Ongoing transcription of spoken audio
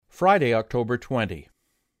Friday, October 20.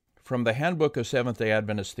 From the Handbook of Seventh-day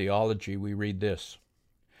Adventist Theology, we read this.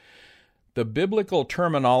 The biblical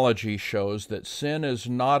terminology shows that sin is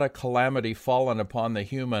not a calamity fallen upon the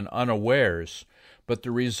human unawares, but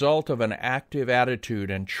the result of an active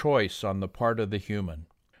attitude and choice on the part of the human.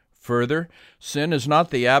 Further, sin is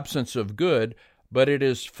not the absence of good, but it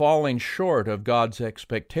is falling short of God's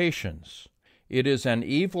expectations. It is an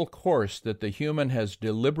evil course that the human has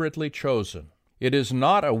deliberately chosen. It is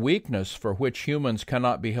not a weakness for which humans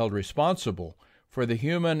cannot be held responsible, for the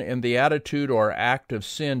human in the attitude or act of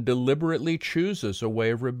sin deliberately chooses a way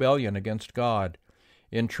of rebellion against God,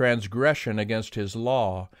 in transgression against His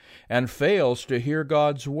law, and fails to hear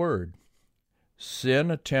God's word. Sin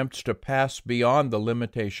attempts to pass beyond the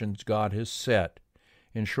limitations God has set.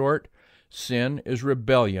 In short, sin is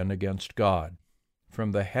rebellion against God.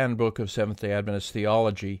 From the Handbook of Seventh-day Adventist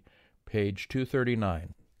Theology, page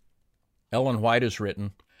 239. Ellen White has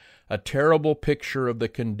written, "A terrible picture of the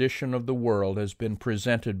condition of the world has been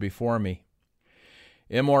presented before me.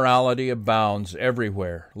 Immorality abounds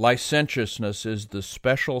everywhere. Licentiousness is the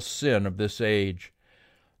special sin of this age.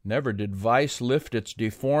 Never did vice lift its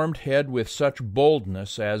deformed head with such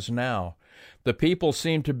boldness as now. The people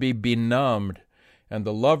seem to be benumbed, and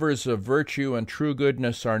the lovers of virtue and true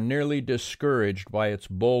goodness are nearly discouraged by its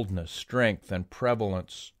boldness, strength, and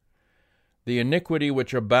prevalence. The iniquity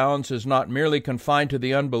which abounds is not merely confined to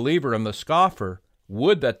the unbeliever and the scoffer.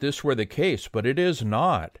 Would that this were the case, but it is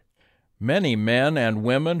not. Many men and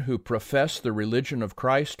women who profess the religion of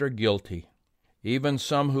Christ are guilty. Even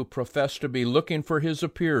some who profess to be looking for His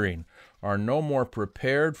appearing are no more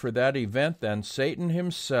prepared for that event than Satan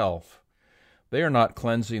himself. They are not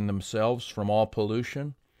cleansing themselves from all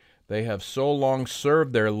pollution. They have so long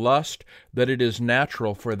served their lust that it is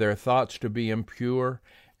natural for their thoughts to be impure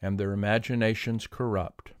and their imaginations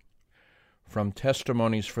corrupt." From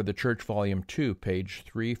Testimonies for the Church, Volume 2, page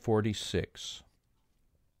 346.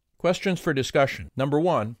 Questions for discussion. Number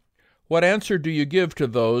 1. What answer do you give to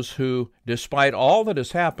those who, despite all that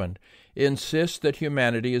has happened, insist that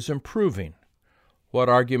humanity is improving? What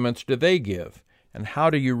arguments do they give, and how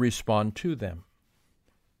do you respond to them?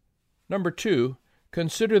 Number 2.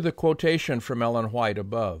 Consider the quotation from Ellen White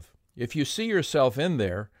above. If you see yourself in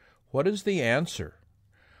there, what is the answer?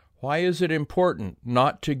 Why is it important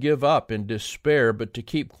not to give up in despair, but to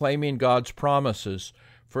keep claiming God's promises,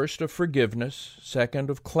 first of forgiveness,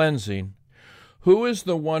 second of cleansing? Who is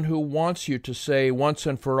the one who wants you to say once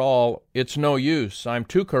and for all, "It's no use, I'm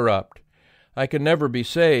too corrupt, I can never be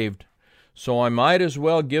saved, so I might as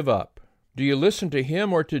well give up"? Do you listen to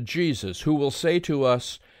him or to Jesus, who will say to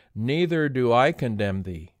us, "Neither do I condemn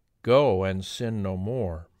thee, go and sin no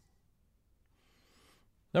more"?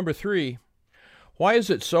 Number 3. Why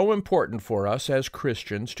is it so important for us as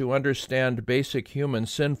Christians to understand basic human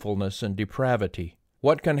sinfulness and depravity?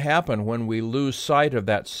 What can happen when we lose sight of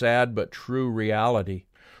that sad but true reality?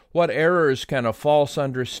 What errors can a false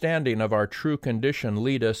understanding of our true condition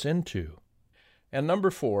lead us into? And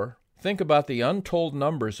number 4, think about the untold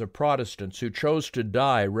numbers of Protestants who chose to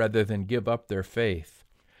die rather than give up their faith.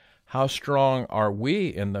 How strong are we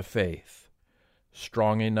in the faith?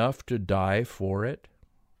 Strong enough to die for it?